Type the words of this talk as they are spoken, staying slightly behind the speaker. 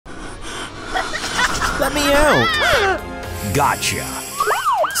Let me out! Gotcha!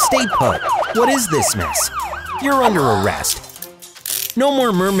 Stay put. What is this mess? You're under arrest. No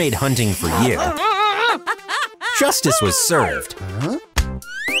more mermaid hunting for you. Justice was served.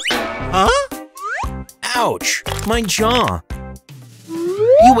 Huh? Ouch! My jaw.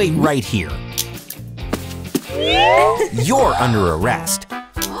 You wait right here. You're under arrest.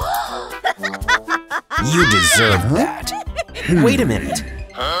 You deserve that. Wait a minute.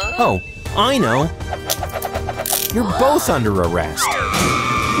 Oh, I know. You're both under arrest.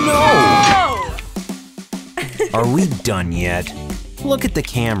 No! Are we done yet? Look at the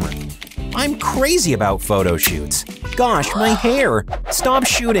camera. I'm crazy about photo shoots. Gosh, my hair. Stop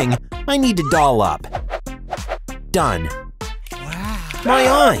shooting. I need to doll up. Done. Wow. My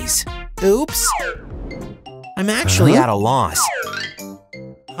eyes. Oops. I'm actually at a loss.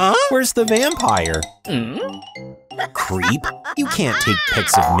 Huh? Where's the vampire? Creep, you can't take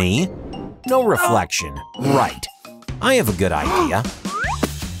pics of me. No reflection. Right. I have a good idea.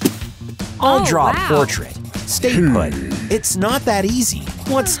 I'll draw a portrait. Stay put. It's not that easy.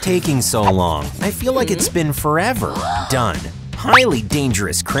 What's taking so long? I feel like it's been forever. Done. Highly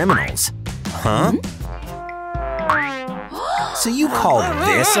dangerous criminals. Huh? So you call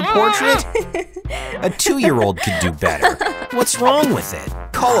this a portrait? A 2-year-old could do better. What's wrong with it?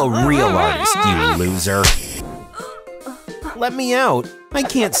 Call a real artist, you loser. Let me out. I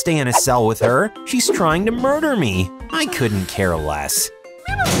can't stay in a cell with her. She's trying to murder me. I couldn't care less.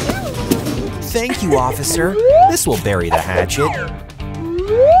 Thank you, officer. This will bury the hatchet.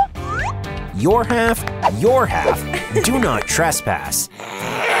 Your half, your half. Do not trespass.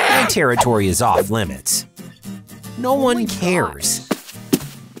 My territory is off limits. No one cares.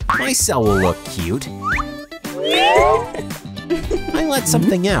 My cell will look cute. I let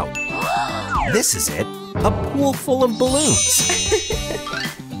something out. This is it. A pool full of balloons.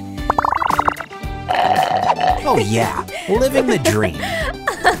 Oh yeah, living the dream.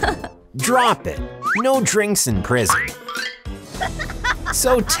 Drop it. No drinks in prison.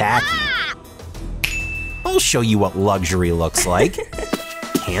 So tacky. I'll show you what luxury looks like.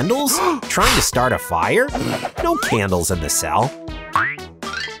 Candles? Trying to start a fire? No candles in the cell.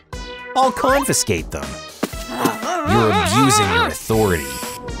 I'll confiscate them. You're abusing your authority.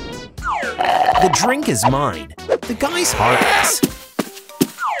 The drink is mine. The guy's heartless.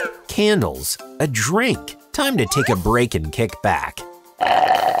 Candles, a drink. Time to take a break and kick back.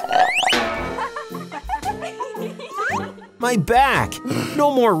 My back!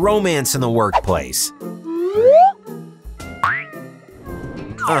 No more romance in the workplace.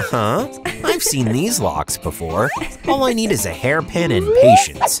 Uh-huh. I've seen these locks before. All I need is a hairpin and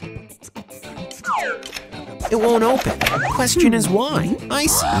patience. It won't open. Question is why? I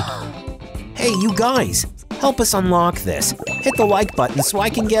see. Hey, you guys, help us unlock this. Hit the like button so I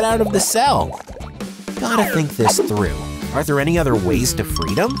can get out of the cell. Gotta think this through. Are there any other ways to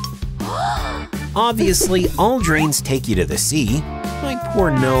freedom? Obviously, all drains take you to the sea. My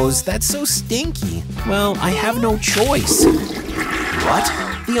poor nose, that's so stinky. Well, I have no choice. What?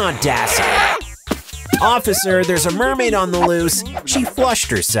 The audacity. Officer, there's a mermaid on the loose. She flushed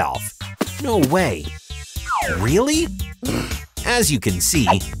herself. No way. Really? As you can see,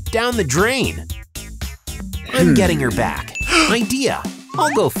 down the drain. I'm getting her back. Idea.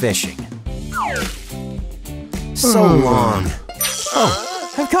 I'll go fishing. So long.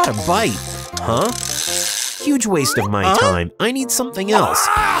 Oh, I've got a bite. Huh? Huge waste of my time. I need something else.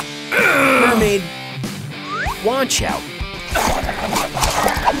 Mermaid, watch out.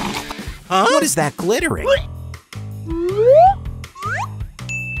 What is that glittering?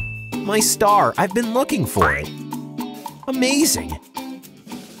 My star, I've been looking for it. Amazing.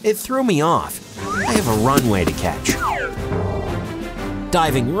 It threw me off. I have a runway to catch.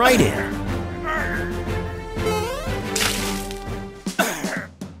 Diving right in.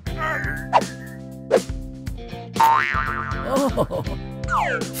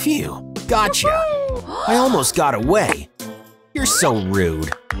 Phew, gotcha. I almost got away. You're so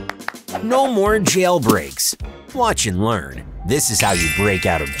rude. No more jailbreaks. Watch and learn. This is how you break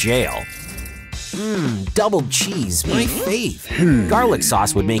out of jail. Double cheese, my fave. Garlic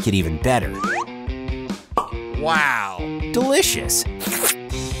sauce would make it even better. Wow, delicious.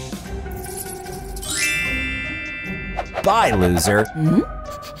 Bye, loser.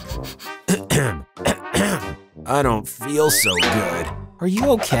 I don't feel so good. Are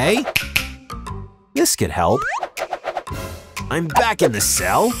you okay? This could help. I'm back in the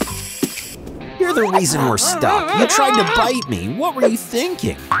cell. You're the reason we're stuck. You tried to bite me. What were you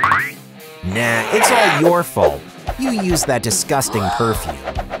thinking? Nah, it's all your fault. You used that disgusting perfume.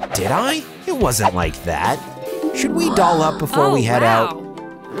 Did I? It wasn't like that. Should we doll up before we head out?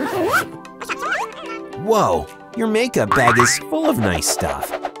 Whoa, your makeup bag is full of nice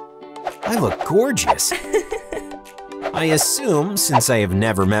stuff. I look gorgeous. I assume, since I have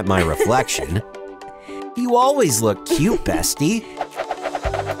never met my reflection, you always look cute, bestie.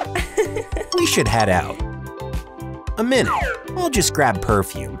 We should head out. A minute, I'll just grab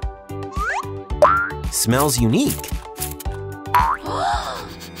perfume. Smells unique.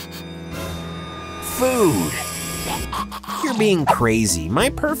 Food. You're being crazy. My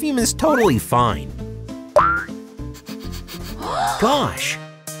perfume is totally fine. Gosh.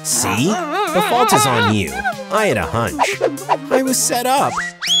 See? The fault is on you. I had a hunch. I was set up.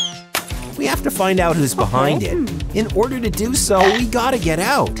 We have to find out who's behind it. In order to do so, we gotta get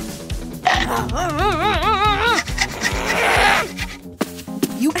out.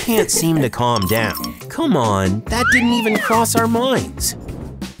 You can't seem to calm down. Come on, that didn't even cross our minds.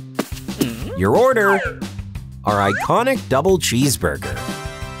 Your order. Our iconic double cheeseburger.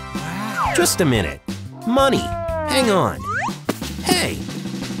 Just a minute. Money. Hang on. Hey,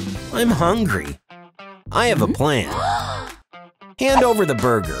 I'm hungry. I have a plan. Hand over the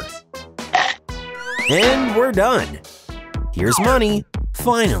burger. And we're done. Here's money.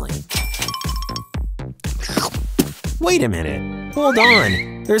 Finally. Wait a minute. Hold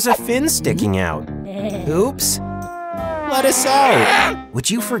on. There's a fin sticking out. Oops. Let us out. Would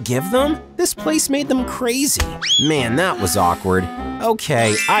you forgive them? This place made them crazy. Man, that was awkward.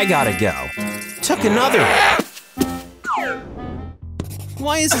 Okay, I gotta go. Took another one.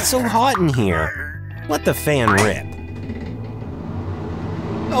 Why is it so hot in here? Let the fan rip.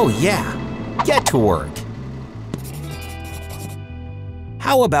 Oh yeah, get to work.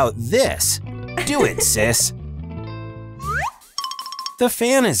 How about this? Do it, sis. The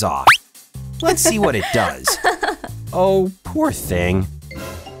fan is off. Let's see what it does. Oh, poor thing.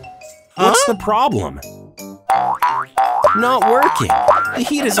 What's the problem? Not working. The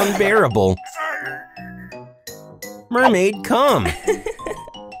heat is unbearable. Mermaid, come.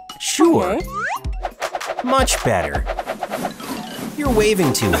 Sure. Much better. You're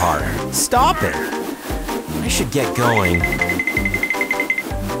waving too hard. Stop it. I should get going.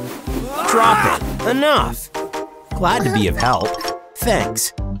 Drop it. Enough. Glad to be of help.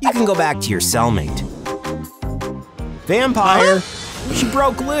 Thanks. You can go back to your cellmate. Vampire! She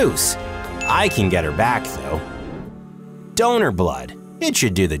broke loose. I can get her back, though. Donor blood. It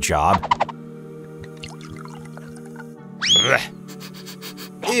should do the job.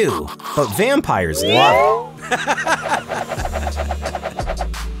 Ew, but vampires love it.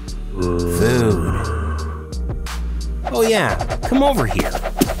 Food. Oh yeah, come over here.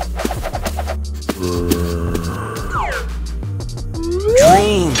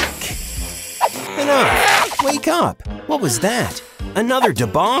 Drink. Enough. Wake up. What was that? Another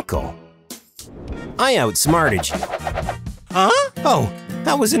debacle. I outsmarted you. Huh? Oh,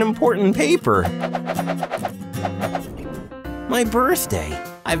 that was an important paper. My birthday.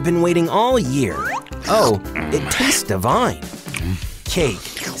 I've been waiting all year. Oh, it tastes divine. Cake.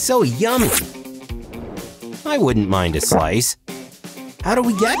 So yummy. I wouldn't mind a slice. How do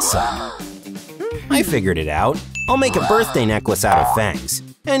we get some? I figured it out. I'll make a birthday necklace out of fangs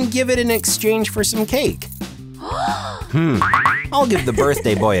and give it in exchange for some cake. I'll give the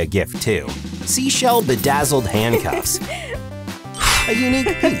birthday boy a gift too. Seashell bedazzled handcuffs. A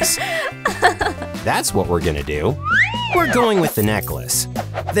unique piece. That's what we're gonna do. We're going with the necklace.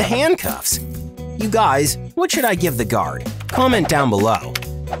 The handcuffs. You guys, what should I give the guard? Comment down below.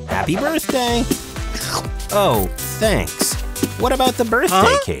 Happy birthday. Oh, thanks. What about the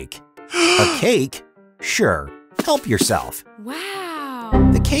birthday cake? A cake? Sure, help yourself. Wow.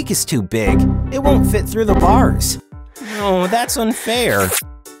 The cake is too big. It won't fit through the bars. Oh, that's unfair.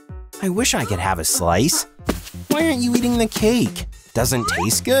 I wish I could have a slice. Why aren't you eating the cake? Doesn't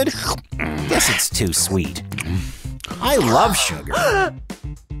taste good? Guess it's too sweet. I love sugar.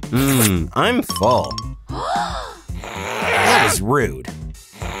 I'm full. That was rude.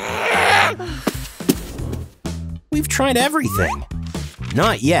 We've tried everything.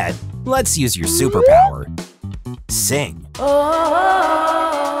 Not yet. Let's use your superpower. Sing.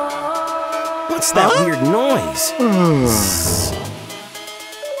 What's that weird noise?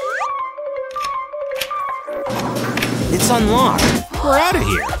 It's unlocked. We're out of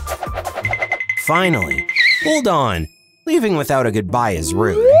here. Finally. Hold on. Leaving without a goodbye is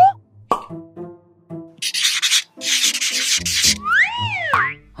rude.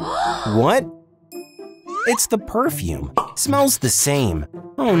 What? It's the perfume. Smells the same.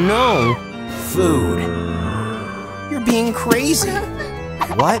 Oh no. Food. You're being crazy.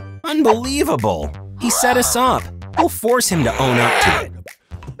 What? Unbelievable. He set us up. We'll force him to own up to it.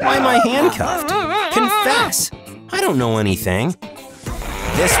 Why am I handcuffed? Confess. I don't know anything.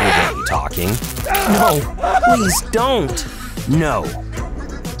 This will get you talking. No, please don't. No.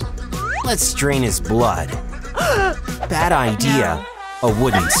 Let's drain his blood. Bad idea. A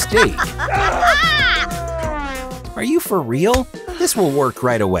wooden stake. Are you for real? This will work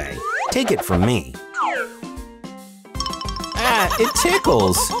right away. Take it from me. Ah, it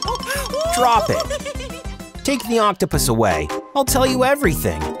tickles. Drop it. Take the octopus away. I'll tell you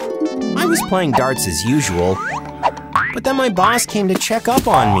everything. I was playing darts as usual, but then my boss came to check up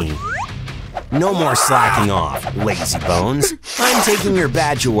on me. No more slacking off, lazy bones. I'm taking your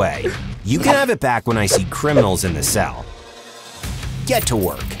badge away. You can have it back when I see criminals in the cell. Get to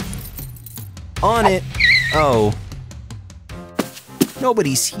work. On it. Oh.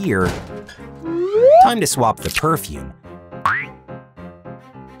 Nobody's here. Time to swap the perfume.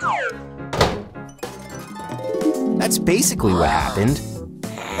 That's basically what happened.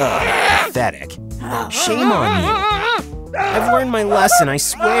 Ugh, pathetic. Shame on you. I've learned my lesson, I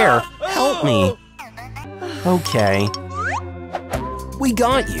swear. Help me. Okay. We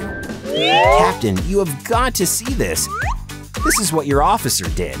got you. Captain, you have got to see this. This is what your officer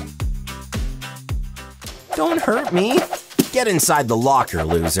did. Don't hurt me. Get inside the locker,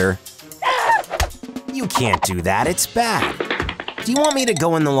 loser. You can't do that, it's bad. Do you want me to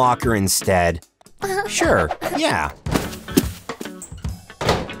go in the locker instead? Sure, yeah.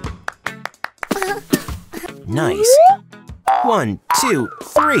 Nice. 1, 2,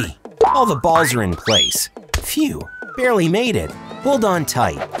 3. All the balls are in place. Phew, barely made it. Hold on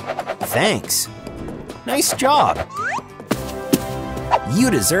tight. Thanks. Nice job.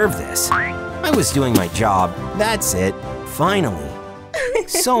 You deserve this. I was doing my job. That's it. Finally.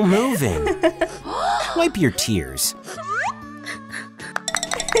 So moving. Wipe your tears.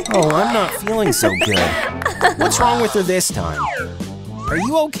 Oh, I'm not feeling so good. What's wrong with her this time? Are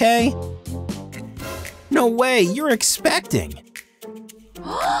you okay? No way, you're expecting.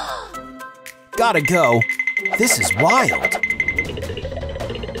 Gotta go. This is wild.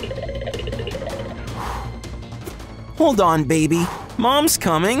 Hold on, baby. Mom's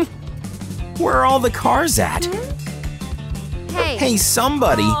coming. Where are all the cars at? Hey,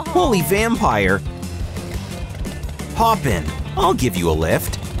 somebody. Holy vampire. Hop in. I'll give you a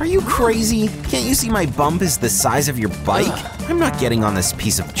lift. Are you crazy? Can't you see my bump is the size of your bike? I'm not getting on this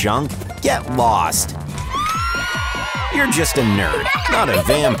piece of junk. Get lost. You're just a nerd, not a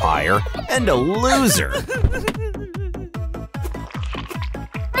vampire, and a loser.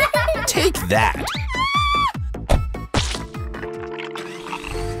 Take that.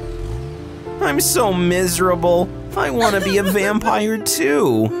 I'm so miserable. I want to be a vampire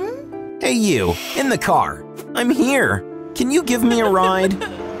too. Hey you, in the car. I'm here. Can you give me a ride?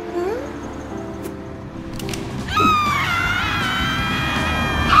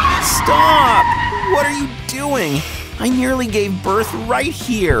 Stop! What are you doing? I nearly gave birth right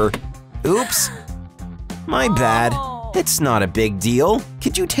here. Oops. My bad. It's not a big deal.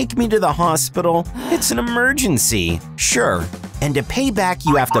 Could you take me to the hospital? It's an emergency. Sure. And to pay back,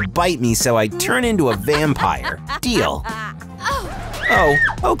 you have to bite me so I turn into a vampire. Deal. Oh,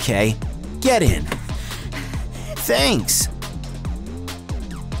 okay. Get in. Thanks.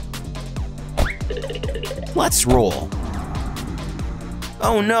 Let's roll.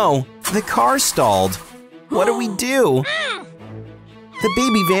 Oh no, the car stalled. What do we do? The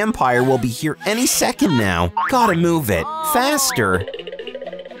baby vampire will be here any second now. Gotta move it. Faster.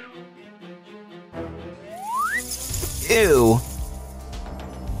 Ew.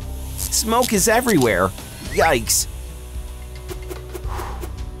 Smoke is everywhere. Yikes.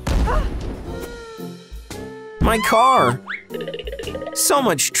 My car. So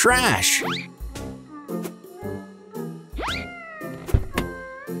much trash.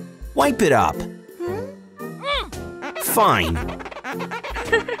 Wipe it up. Fine.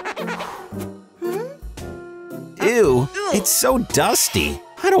 Ew, it's so dusty.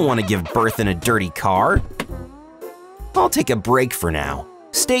 I don't want to give birth in a dirty car. I'll take a break for now.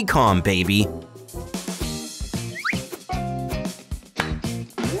 Stay calm, baby.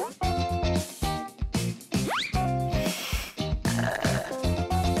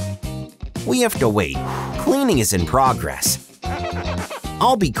 We have to wait. Cleaning is in progress.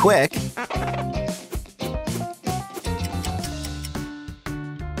 I'll be quick.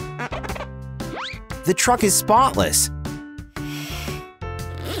 The truck is spotless.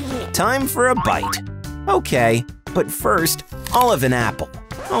 Time for a bite. Okay, but first, I'll have an apple.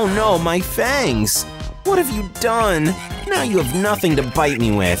 Oh no, my fangs! What have you done? Now you have nothing to bite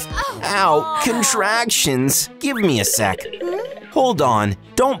me with. Ow, contractions! Give me a sec. Hold on,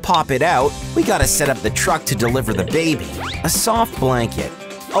 don't pop it out. We gotta set up the truck to deliver the baby. A soft blanket,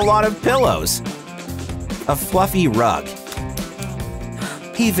 a lot of pillows, a fluffy rug.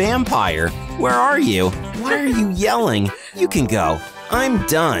 Hey, vampire, where are you? Why are you yelling? You can go. I'm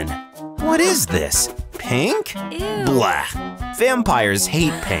done. What is this? Pink? Ew. Blah. Vampires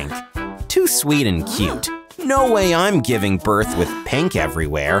hate pink. Too sweet and cute. No way I'm giving birth with pink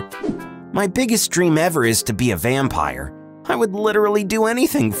everywhere. My biggest dream ever is to be a vampire. I would literally do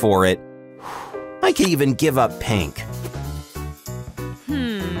anything for it. I could even give up pink.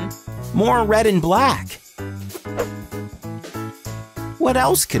 More red and black. What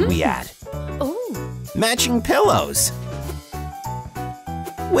else could we add? Oh. Matching pillows.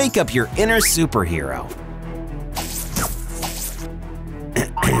 Wake up your inner superhero.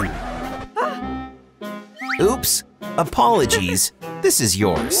 Oops, apologies. This is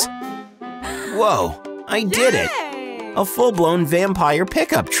yours. Whoa, I did it. A full-blown vampire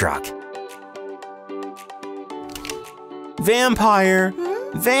pickup truck. Vampire!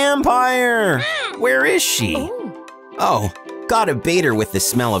 Vampire! Where is she? Oh, gotta bait her with the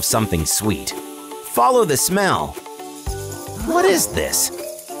smell of something sweet. Follow the smell. What is this?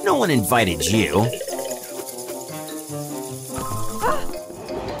 No one invited you.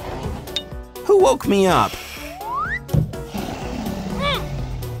 Who woke me up?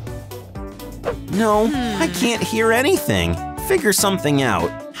 No, I can't hear anything. Figure something out.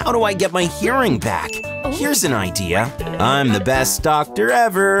 How do I get my hearing back? Here's an idea. I'm the best doctor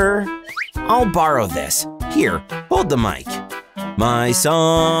ever. I'll borrow this. Here, hold the mic. My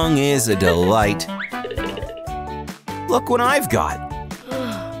song is a delight. Look what I've got.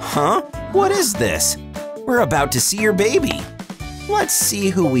 Huh? What is this? We're about to see your baby. Let's see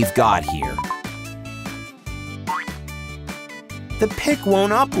who we've got here. The pic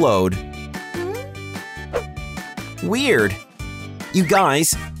won't upload. Weird. You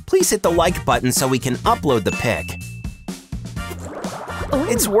guys, please hit the like button so we can upload the pic.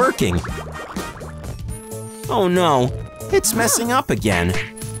 It's working. Oh no, it's messing up again.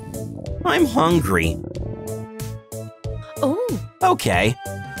 I'm hungry. Okay.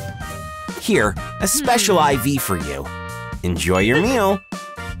 Here, a special IV for you. Enjoy your meal.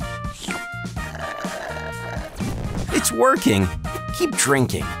 It's working. Keep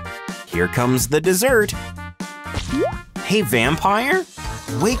drinking. Here comes the dessert. Hey, vampire?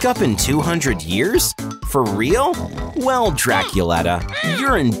 Wake up in 200 years? For real? Well, Draculetta,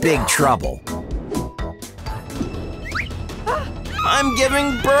 you're in big trouble. I'm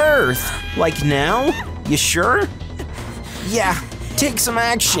giving birth! Like now? You sure? Yeah, take some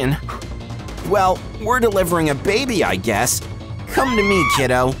action. Well, we're delivering a baby, I guess. Come to me,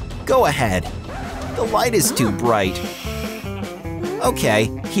 kiddo. Go ahead. The light is too bright. Okay,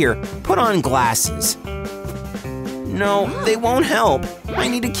 here, put on glasses. No, they won't help. I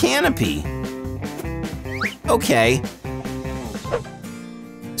need a canopy. Okay.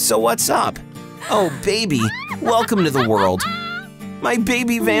 So what's up? Oh, baby, welcome to the world. My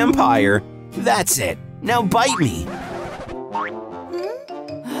baby vampire. That's it. Now bite me.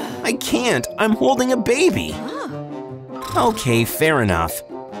 I can't. I'm holding a baby. Okay, fair enough.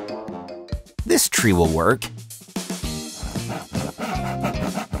 This tree will work.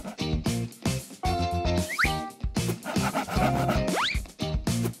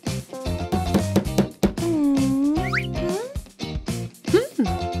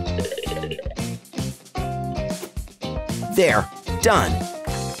 There, done.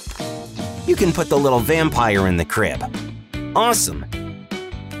 You can put the little vampire in the crib. Awesome.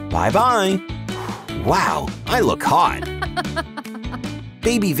 Bye-bye. Wow, I look hot.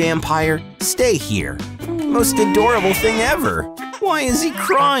 Baby vampire, stay here. Most adorable thing ever. Why is he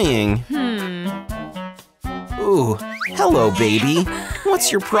crying? Ooh, hello, baby.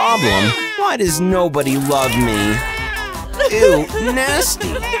 What's your problem? Why does nobody love me? Ew,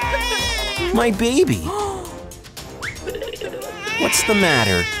 nasty. My baby. What's the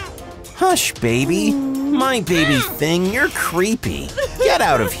matter? Hush, baby. My baby thing, you're creepy. Get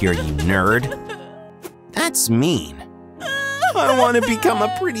out of here, you nerd. That's mean. I want to become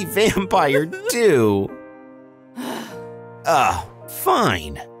a pretty vampire, too.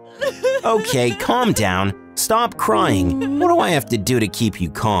 Fine. Okay, calm down. Stop crying. What do I have to do to keep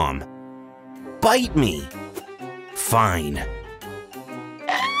you calm? Bite me. Fine.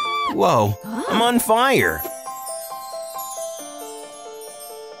 Whoa, I'm on fire.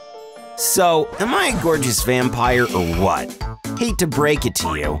 So, am I a gorgeous vampire or what? Hate to break it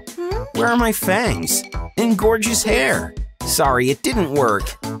to you. Where are my fangs? And gorgeous hair? Sorry, it didn't work.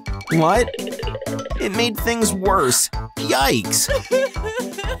 What? It made things worse. Yikes.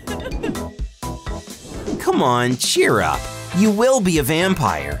 Come on, cheer up. You will be a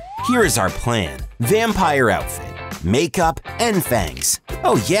vampire. Here is our plan. Vampire outfit, makeup, and fangs.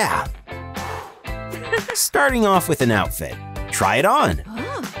 Oh yeah. Starting off with an outfit. Try it on.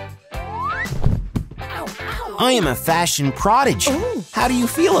 I am a fashion prodigy. How do you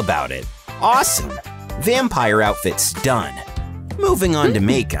feel about it? Awesome. Vampire outfit's done. Moving on to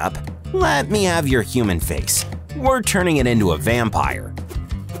makeup, let me have your human face. We're turning it into a vampire.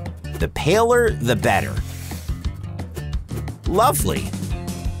 The paler, the better. Lovely.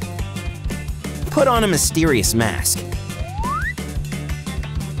 Put on a mysterious mask.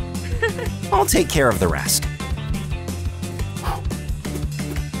 I'll take care of the rest.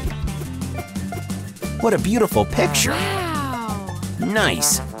 What a beautiful picture. Wow.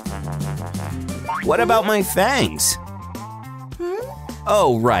 Nice. What about my fangs?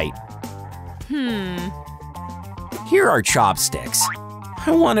 Oh, right. Here are chopsticks. I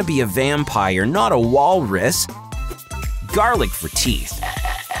want to be a vampire, not a walrus. Garlic for teeth.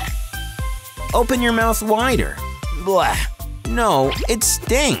 Open your mouth wider. Blah. No, it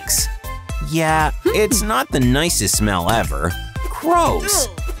stinks. Yeah, it's not the nicest smell ever. Gross.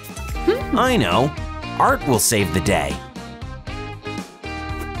 I know. Art will save the day.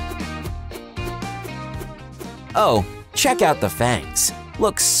 Oh, check out the fangs.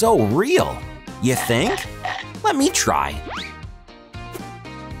 Looks so real. You think? Let me try.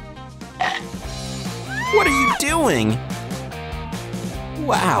 What are you doing?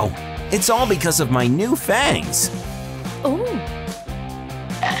 Wow, it's all because of my new fangs.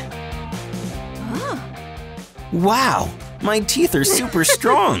 Wow, my teeth are super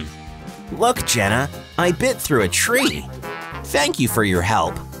strong. Look, Jenna, I bit through a tree. Thank you for your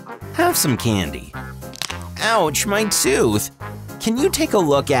help. Have some candy. Ouch, my tooth. Can you take a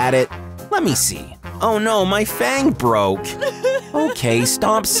look at it? Let me see. Oh no, my fang broke. Okay,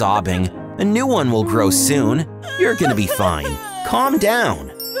 stop sobbing. A new one will grow soon. You're gonna be fine. Calm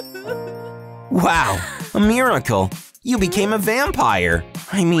down. Wow, a miracle. You became a vampire.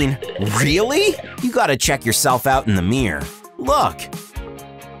 I mean, really? You gotta check yourself out in the mirror. Look.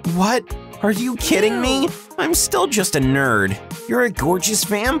 What? Are you kidding me? I'm still just a nerd. You're a gorgeous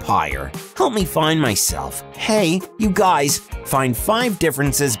vampire. Help me find myself. Hey, you guys, find 5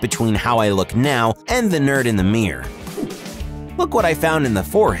 differences between how I look now and the nerd in the mirror. Look what I found in the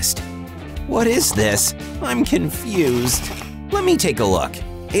forest. What is this? I'm confused. Let me take a look.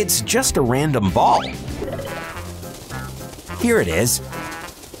 It's just a random ball. Here it is.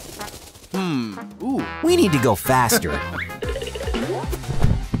 Ooh. We need to go faster.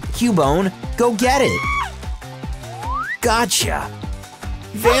 Cubone, go get it. Gotcha.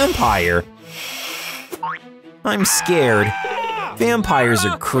 Vampire. I'm scared. Vampires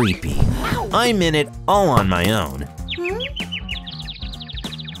are creepy. I'm in it all on my own.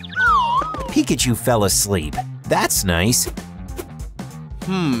 Pikachu fell asleep. That's nice.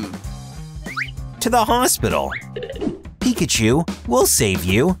 To the hospital. Pikachu, we'll save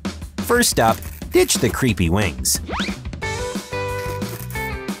you. First up, ditch the creepy wings.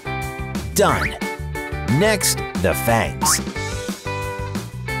 Done. Next, the fangs.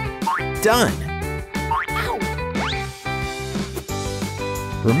 Done.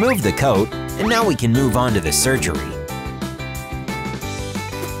 Remove the coat, and now we can move on to the surgery.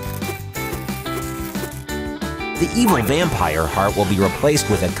 The evil vampire heart will be replaced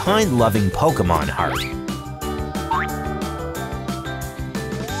with a kind, loving Pokemon heart.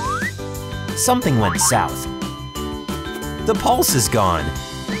 Something went south. The pulse is gone.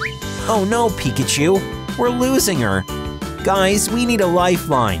 Oh no, Pikachu, we're losing her. Guys, we need a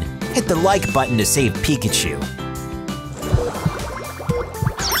lifeline. Hit the like button to save Pikachu.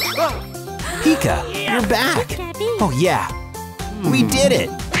 Pika, you're back. Oh yeah, we did it.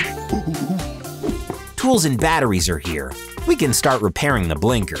 Tools and batteries are here. We can start repairing the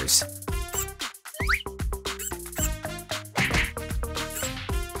blinkers.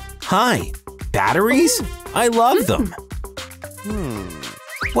 Hi, batteries? I love them.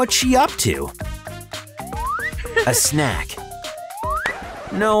 What's she up to? A snack.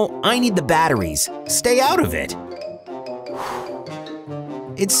 No, I need the batteries. Stay out of it.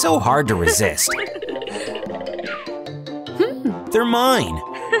 It's so hard to resist. They're mine.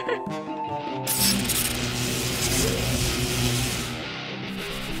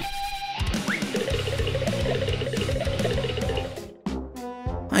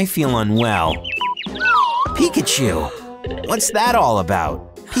 I feel unwell. Pikachu! What's that all about?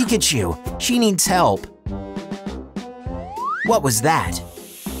 Pikachu, she needs help. What was that?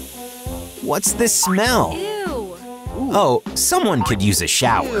 What's this smell? Ew. Oh, someone could use a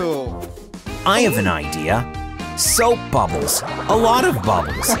shower. I have an idea. Soap bubbles. A lot of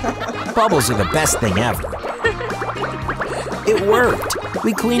bubbles. Bubbles are the best thing ever. It worked.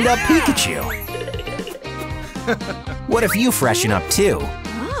 We cleaned up Pikachu. What if you freshen up too?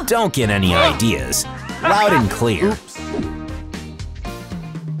 Don't get any ideas. Loud and clear.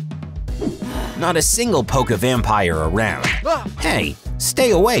 Not a single poke vampire around. Hey,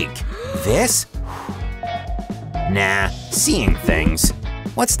 stay awake. This? Nah, seeing things.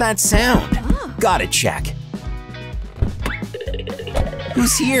 What's that sound? Gotta check.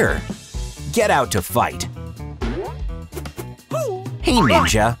 Who's here? Get out to fight. Hey,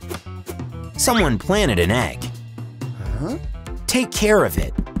 Ninja. Someone planted an egg. Take care of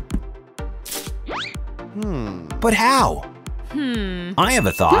it. But how? I have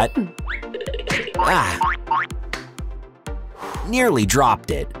a thought. Nearly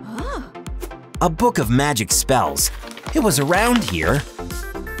dropped it. A book of magic spells. It was around here.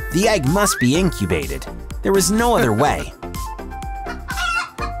 The egg must be incubated. There is no other way.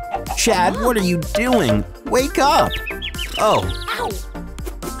 Chad, what are you doing? Wake up! Oh,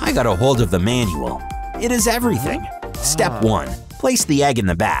 I got a hold of the manual. It is everything. Step 1. Place the egg in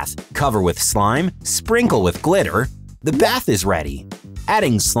the bath. Cover with slime, sprinkle with glitter. The bath is ready.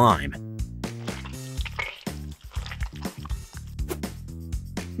 Adding slime.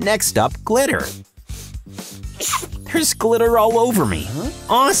 Next up, glitter. There's glitter all over me.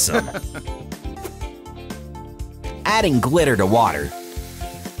 Awesome! Adding glitter to water.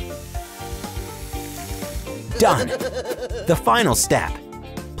 Done! The final step.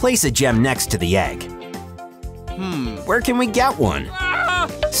 Place a gem next to the egg. Where can we get one?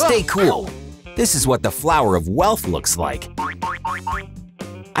 Stay cool. This is what the flower of wealth looks like.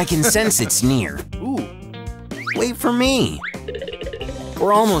 I can sense it's near. Wait for me.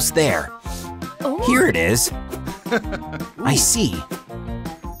 We're almost there. Here it is. I see.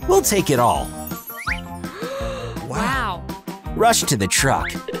 We'll take it all. Wow. Rush to the truck.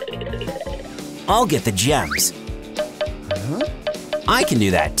 I'll get the gems. I can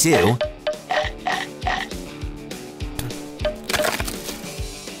do that too.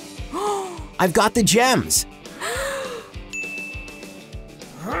 I've got the gems.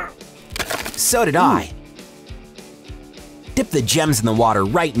 So did I. Dip the gems in the water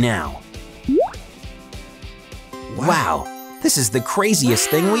right now. Wow, this is the craziest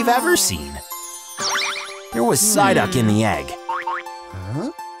thing we've ever seen. There was Psyduck in the egg.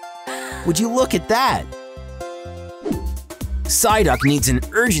 Would you look at that? Psyduck needs an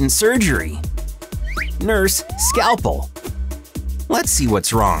urgent surgery. Nurse, scalpel. Let's see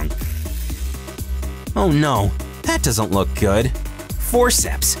what's wrong. Oh no, that doesn't look good.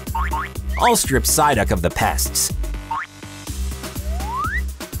 Forceps. I'll strip Psyduck of the pests.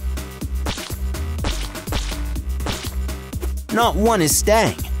 Not one is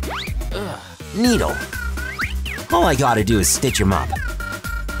staying. Needle. All I gotta do is stitch him up.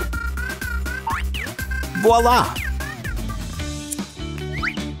 Voila!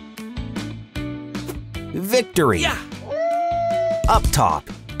 Victory! Up top.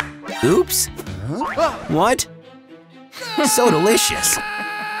 Oops. What? So delicious.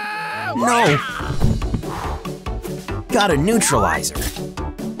 No. Got a neutralizer.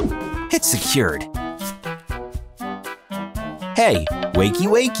 It's secured. Hey, wakey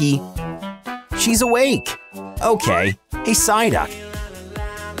wakey. She's awake. Okay. Hey, Psyduck.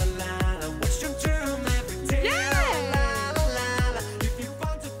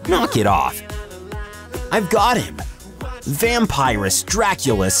 Knock it off. I've got him. Vampirus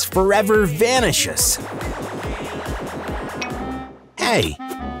Draculus forever vanishes. Hey,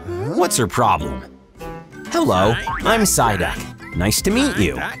 what's her problem? Hello, I'm Psyduck. Nice to meet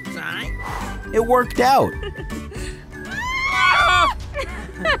you. It worked out.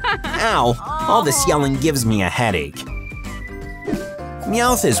 Ow, all this yelling gives me a headache.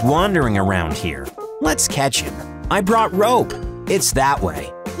 Meowth is wandering around here. Let's catch him. I brought rope. It's that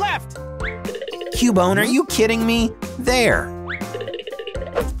way. Left! Cubone, are you kidding me? There.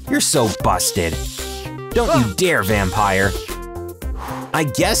 You're so busted. Don't you dare, vampire. I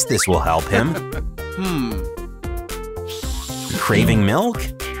guess this will help him. Craving milk?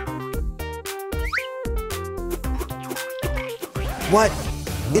 What?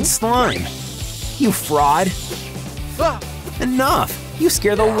 It's slime. You fraud. Enough. You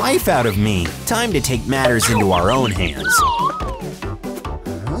scare the life out of me. Time to take matters into our own hands.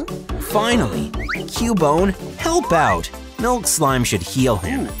 Finally. Cubone, help out. Milk slime should heal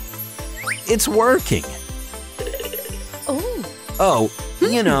him. It's working. Oh,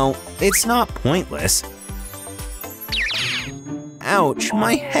 you know, it's not pointless. Ouch,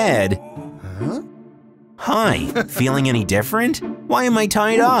 my head. Hi, feeling any different? Why am I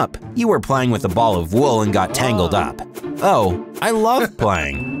tied up? You were playing with a ball of wool and got tangled up. Oh, I love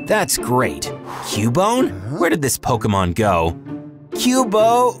playing. That's great. Cubone? Where did this Pokemon go?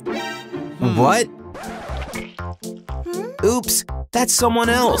 Cubo? What? Oops, that's someone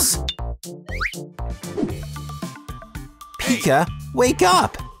else. Pika, wake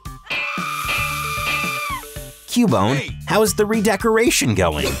up. Cubone, how's the redecoration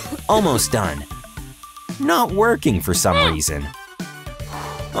going? Almost done. Not working for some reason.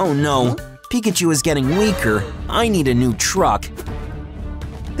 Oh no, Pikachu is getting weaker. I need a new truck.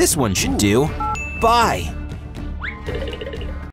 This one should do. Bye.